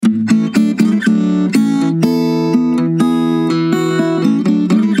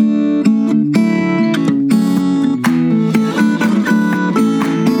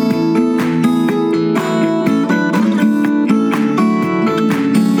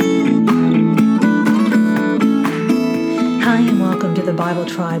Bible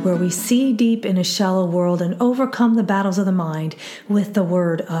Tribe, where we see deep in a shallow world and overcome the battles of the mind with the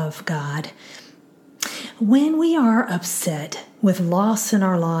Word of God. When we are upset with loss in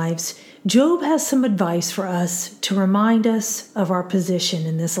our lives, Job has some advice for us to remind us of our position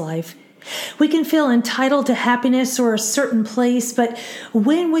in this life. We can feel entitled to happiness or a certain place, but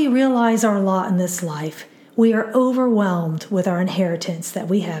when we realize our lot in this life, we are overwhelmed with our inheritance that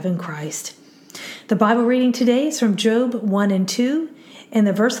we have in Christ. The Bible reading today is from Job 1 and 2, and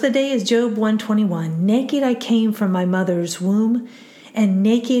the verse of the day is Job 1:21. Naked I came from my mother's womb, and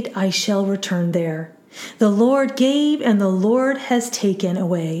naked I shall return there. The Lord gave, and the Lord has taken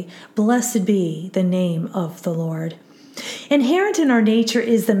away. Blessed be the name of the Lord. Inherent in our nature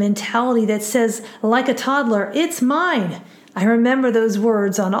is the mentality that says, like a toddler, it's mine. I remember those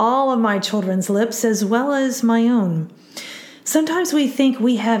words on all of my children's lips as well as my own. Sometimes we think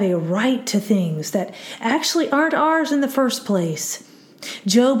we have a right to things that actually aren't ours in the first place.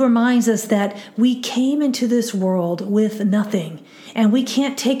 Job reminds us that we came into this world with nothing, and we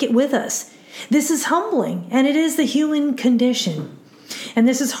can't take it with us. This is humbling, and it is the human condition. And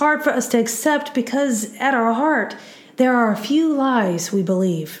this is hard for us to accept because at our heart, there are a few lies we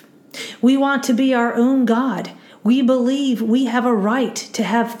believe. We want to be our own God. We believe we have a right to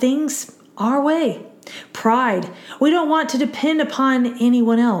have things our way. Pride. We don't want to depend upon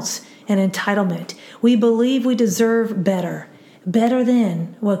anyone else. And entitlement. We believe we deserve better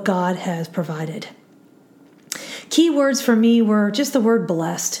than what God has provided. Key words for me were just the word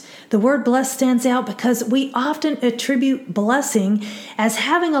blessed. The word blessed stands out because we often attribute blessing as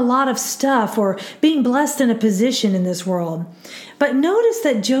having a lot of stuff or being blessed in a position in this world. But notice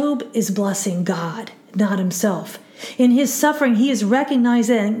that Job is blessing God, not himself. In his suffering, he is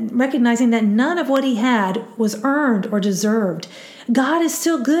recognizing that none of what he had was earned or deserved. God is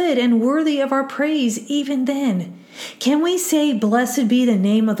still good and worthy of our praise even then. Can we say, "Blessed be the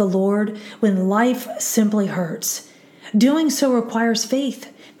name of the Lord," when life simply hurts? Doing so requires faith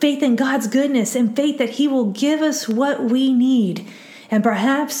in God's goodness and faith that He will give us what we need. And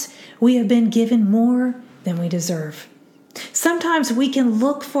perhaps we have been given more than we deserve. Sometimes we can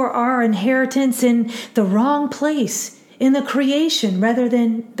look for our inheritance in the wrong place, in the creation rather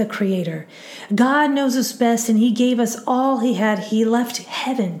than the Creator. God knows us best, and He gave us all He had. He left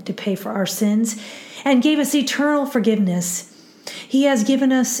heaven to pay for our sins and gave us eternal forgiveness. He has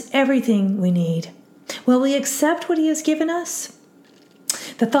given us everything we need. Will we accept what He has given us?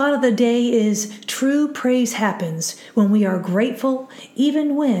 The thought of the day is true praise happens when we are grateful,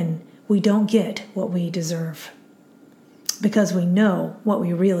 even when we don't get what we deserve, because we know what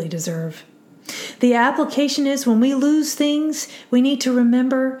we really deserve. The application is when we lose things, we need to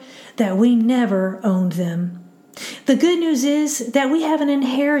remember that we never owned them. The good news is that we have an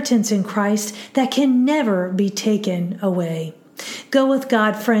inheritance in Christ that can never be taken away. Go with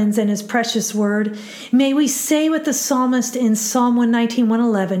God, friends, and His precious word. May we say with the psalmist in Psalm 119,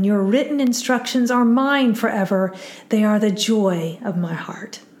 111, "Your written instructions are mine forever. They are the joy of my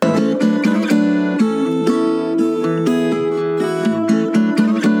heart."